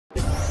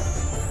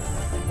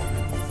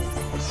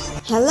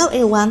Hello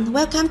everyone,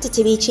 welcome to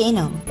TV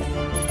channel.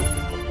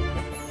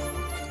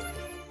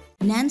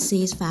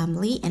 Nancy's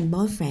family and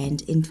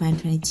boyfriend in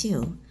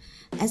 2022.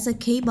 As a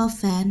K-pop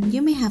fan,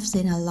 you may have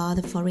seen a lot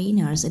of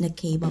foreigners in the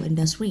K-pop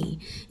industry.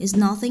 It's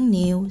nothing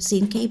new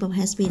since K-pop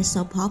has been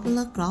so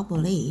popular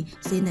globally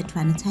since the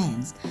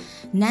 2010s.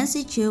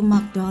 Nancy Jewel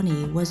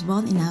McDonie was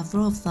born in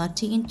April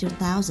 13,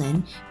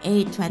 2000,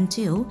 age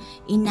 22,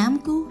 in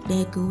Namgu,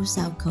 Daegu,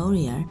 South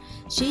Korea.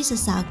 She is a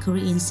South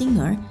Korean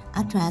singer,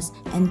 actress,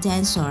 and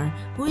dancer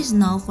who is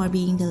known for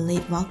being the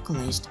lead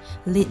vocalist,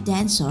 lead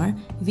dancer,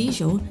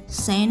 visual,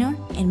 singer,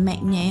 and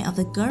maknae of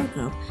the girl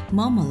group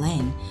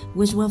Momoland,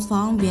 which were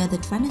formed via the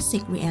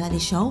 26 reality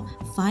show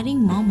Fighting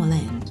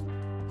Momoland.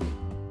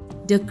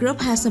 The group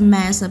has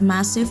amassed a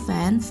massive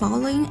fan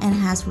following and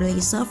has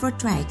released several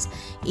tracks,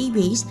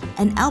 EPs,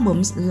 and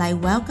albums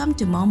like Welcome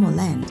to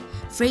Momoland,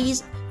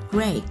 Freeze,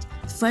 Great,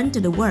 Fun to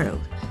the World,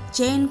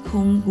 Jane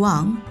Koong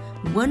Kwang,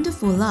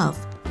 Wonderful Love,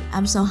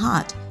 I'm So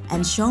Hot,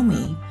 and Show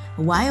Me.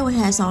 While it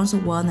has also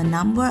won a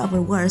number of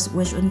awards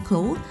which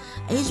include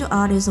Asian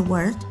Artist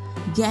Award,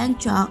 Gaon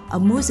Chart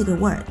Music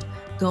Award,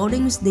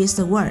 Golden Disc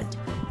Award,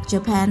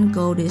 Japan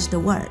Gold Disc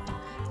Award,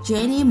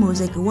 Genie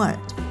Music Award,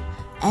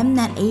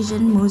 Mnet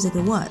Asian Music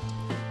Award,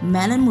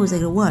 Melon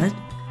Music Award,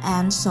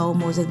 and Seoul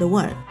Music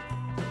Award.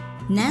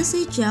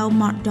 Nancy Jewel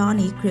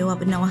McDonie grew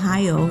up in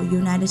Ohio,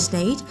 United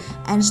States,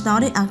 and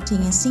started acting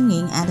and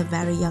singing at a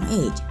very young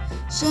age.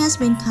 She has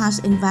been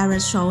cast in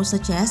various shows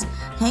such as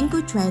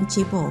Hangul Train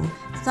Chipo,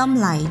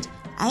 Thumblight,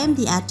 I Am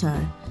the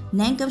Actor,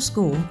 Nangam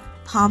School,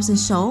 Pops and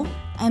Show,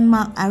 and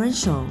Mark Aaron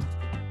Show.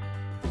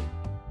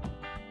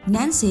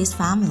 Nancy's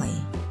family.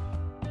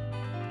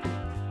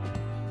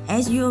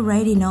 As you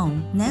already know,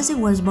 Nancy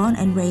was born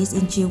and raised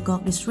in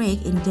Gyeongguk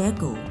District in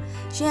Daegu.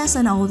 She has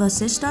an older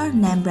sister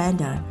named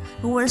Brenda,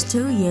 who was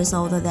 2 years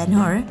older than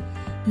her.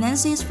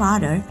 Nancy's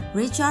father,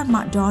 Richard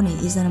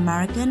McDonie, is an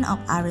American of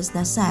Irish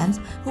descent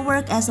who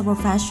worked as a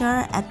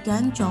professor at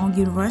Gyeongju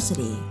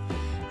University.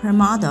 Her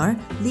mother,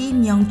 Lee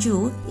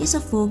Myung-ju, is a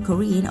full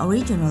Korean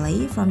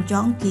originally from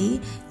Gyeonggi,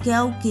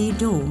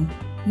 Gyeonggi-do.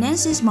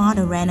 Nancy's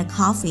mother ran a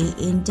coffee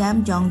in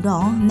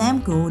Damjongdong,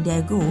 Namgu,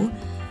 Daegu.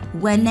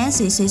 When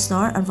Nancy's sister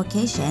on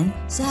vacation,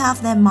 she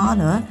helped their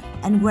mother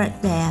and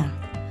worked there.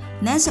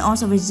 Nancy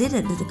also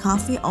visited the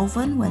coffee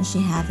often when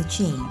she had the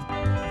chance.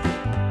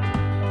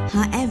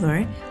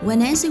 However, when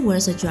Nancy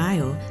was a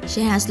child,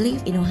 she has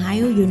lived in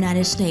Ohio,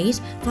 United States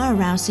for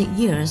around 6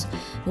 years.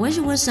 When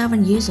she was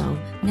 7 years old,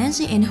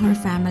 Nancy and her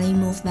family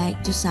moved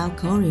back to South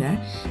Korea,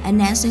 and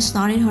Nancy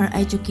started her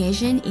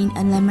education in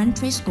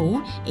elementary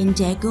school in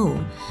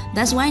Daegu.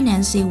 That's why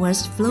Nancy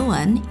was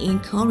fluent in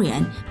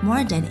Korean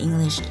more than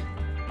English.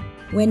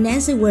 When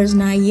Nancy was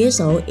 9 years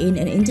old in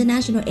an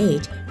international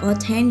age or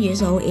 10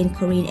 years old in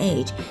Korean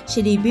age,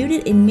 she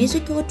debuted in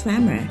musical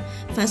drama.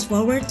 Fast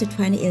forward to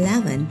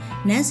 2011,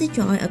 Nancy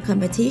joined a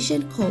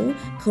competition called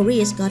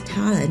Korea's Got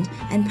Talent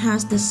and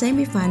passed the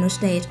semi-final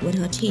stage with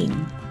her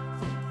team.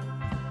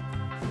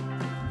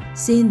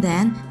 Since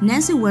then,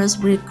 Nancy was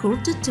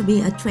recruited to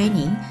be a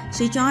trainee.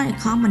 She joined a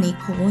company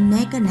called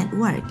Nega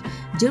Network.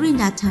 During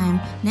that time,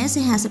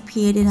 Nancy has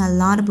appeared in a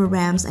lot of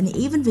programs and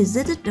even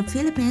visited the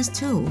Philippines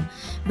too.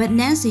 But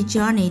Nancy's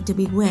journey to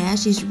be where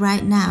she is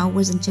right now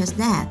wasn't just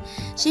that.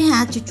 She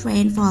had to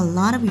train for a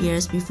lot of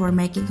years before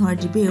making her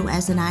debut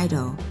as an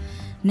idol.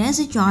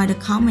 Nancy joined a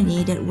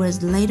company that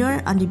was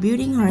later on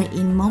debuting her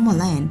in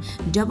Momoland,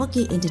 Double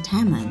Key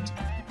Entertainment.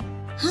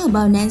 How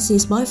about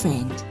Nancy's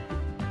boyfriend?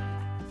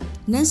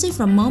 Nancy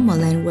from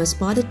Momoland was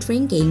spotted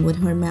drinking with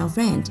her male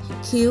friend,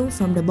 Q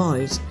from The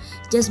Boys.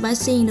 Just by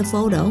seeing the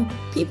photo,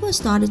 people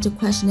started to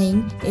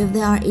questioning if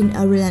they are in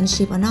a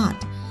relationship or not.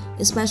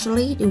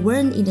 Especially they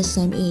weren't in the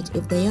same age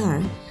if they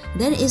are.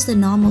 Then it's the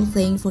normal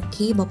thing for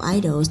K-pop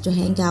idols to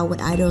hang out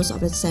with idols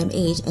of the same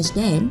age as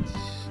them.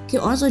 Q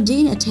also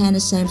didn't attend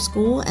the same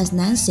school as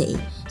Nancy,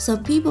 so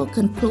people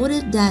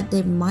concluded that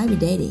they might be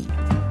dating.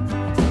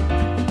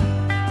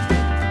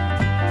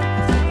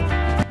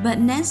 But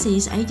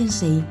Nancy's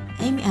agency,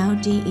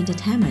 MLD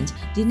Entertainment,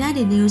 denied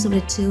the news of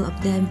the two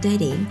of them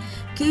dating.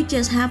 Q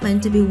just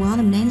happened to be one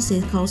of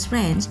Nancy's close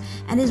friends,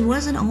 and it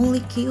wasn't only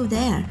Q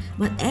there,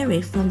 but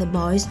Eric from The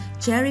Boys,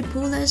 Jerry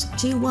Pulla's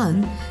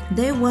G1.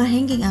 They were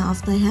hanging out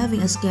after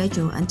having a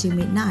schedule until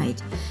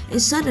midnight.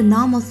 It's such a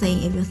normal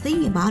thing if you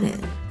think about it.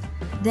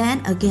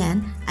 Then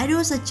again,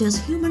 idols are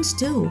just humans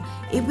too.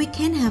 If we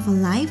can have a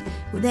life,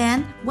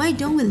 then why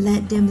don't we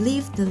let them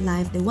live the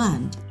life they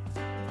want?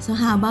 So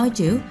how about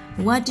you?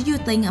 What do you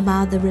think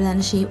about the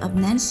relationship of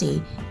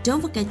Nancy? Don't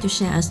forget to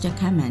share us your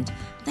comment.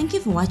 Thank you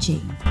for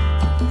watching.